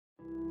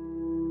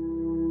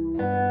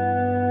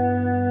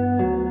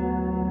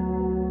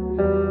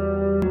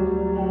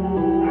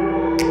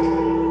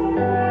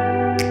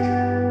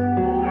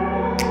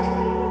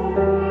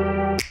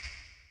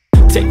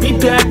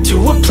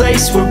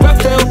place where I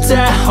felt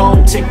at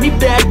home. Take me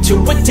back to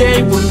a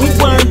day when we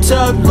weren't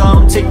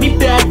alone. Take me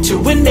back to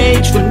an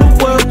age when the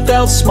world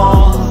felt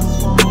small,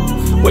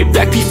 way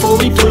back before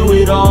we blew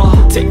it all.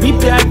 Take me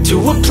back to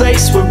a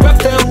place where I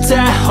felt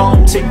at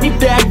home. Take me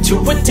back to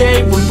a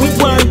day when we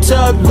weren't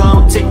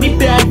alone. Take me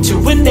back to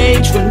an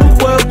age when the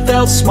world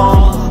felt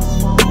small,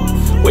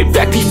 way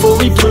back before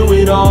we blew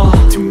it all.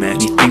 Too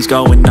many things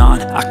going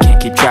on, I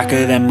can't keep track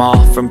of them all.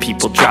 From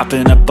people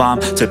dropping a bomb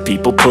to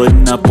people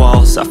putting up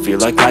walls. I feel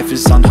like life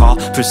is on hold,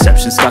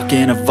 perception stuck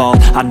in a vault.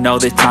 I know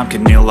that time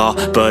can heal all,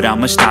 but how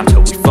much time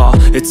till we fall?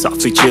 It's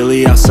awfully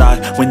chilly outside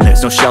when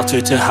there's no shelter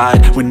to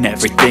hide. When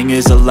everything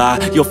is a lie,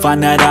 you'll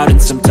find that out in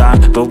some time.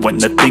 But when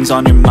the things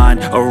on your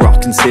mind are all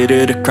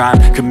considered a crime,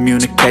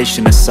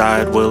 communication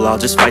aside, we'll all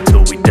just fight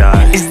till we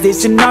die. Is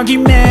this an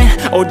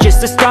argument or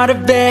just the start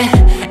of it?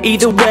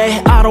 Either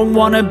way, I don't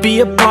wanna be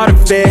a part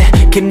of it.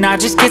 Can I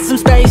just get some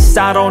space?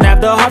 I don't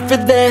have the heart for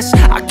this.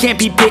 I can't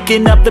be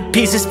picking up the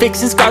pieces,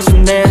 fixing scars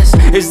from this.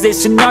 Is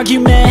this an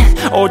argument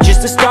or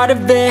just the start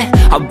of it?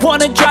 I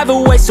wanna drive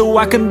away so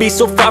I can be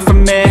so far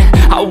from it.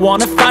 I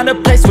wanna find a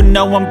place where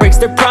no one breaks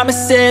their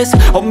promises,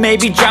 or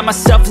maybe drown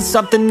myself in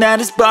something that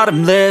is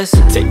bottomless.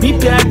 Take me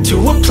back to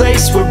a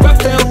place where I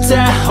felt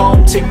at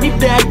home. Take me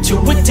back to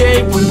a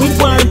day when we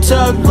weren't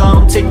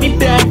alone. Take me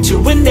back to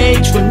an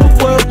age when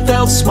the world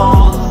felt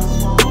small,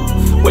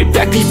 way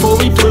back before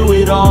we blew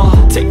it all.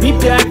 Take me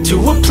back to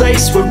a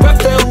place where I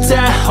felt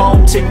at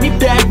home. Take me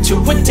back to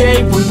a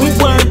day when we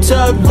weren't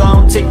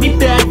alone. Take me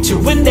back to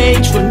an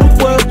age when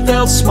the world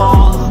felt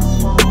small,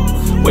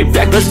 way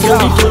back before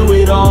we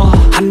blew it all.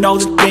 I know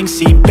that things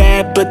seem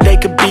bad, but they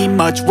could be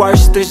much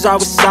worse. There's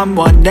always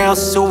someone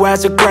else who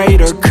has a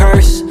greater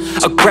curse,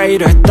 a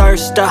greater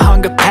thirst, a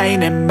hunger,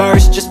 pain, and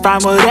mercy. Just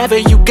find whatever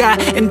you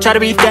got and try to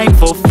be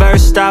thankful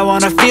first. I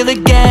wanna feel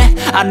again,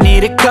 I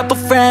need a couple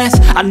friends.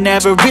 I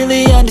never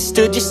really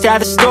understood just how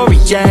the story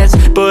ends,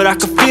 but I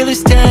can feel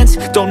it's tense,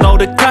 don't know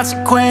the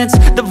consequence.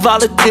 The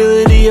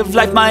volatility of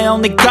life, my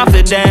only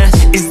confidence.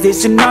 Is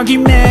this an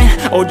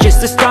argument or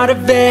just the start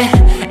of it?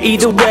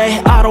 Either way,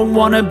 I don't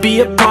wanna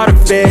be a part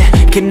of it.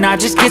 Can I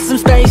just get some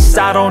space?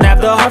 I don't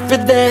have the heart for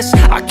this.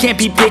 I can't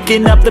be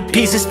picking up the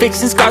pieces,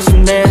 fixing scars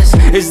from this.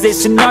 Is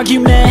this an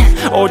argument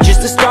or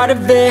just the start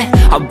of it?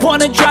 I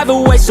wanna drive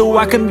away so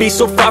I can be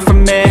so far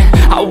from it.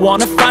 I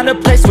wanna find a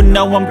place where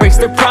no one breaks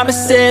their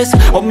promises,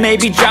 or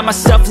maybe drown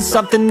myself in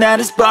something that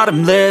is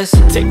bottomless.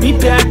 Take me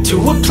back to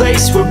a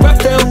place where I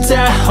felt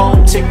at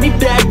home. Take me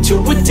back to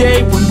a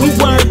day when we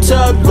weren't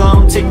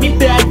alone. Take me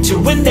back to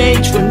an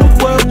age when the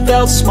world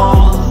felt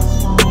small,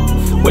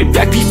 way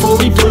back before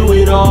we blew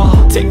it all.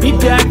 Take me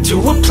back to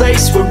a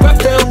place where I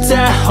felt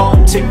at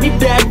home. Take me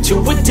back to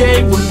a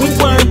day when we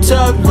weren't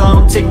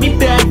alone. Take me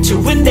back to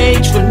an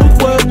age when the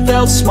world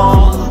felt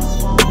small,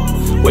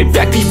 way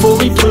back before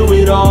we blew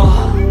it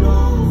all.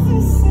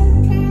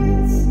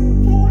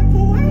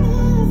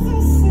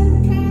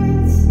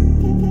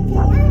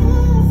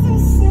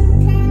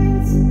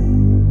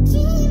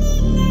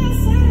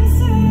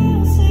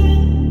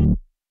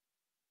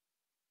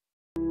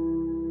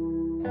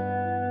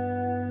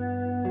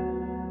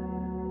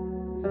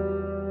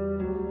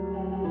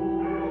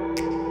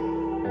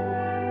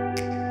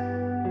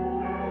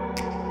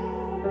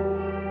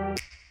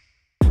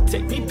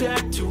 Take me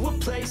back to a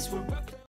place where I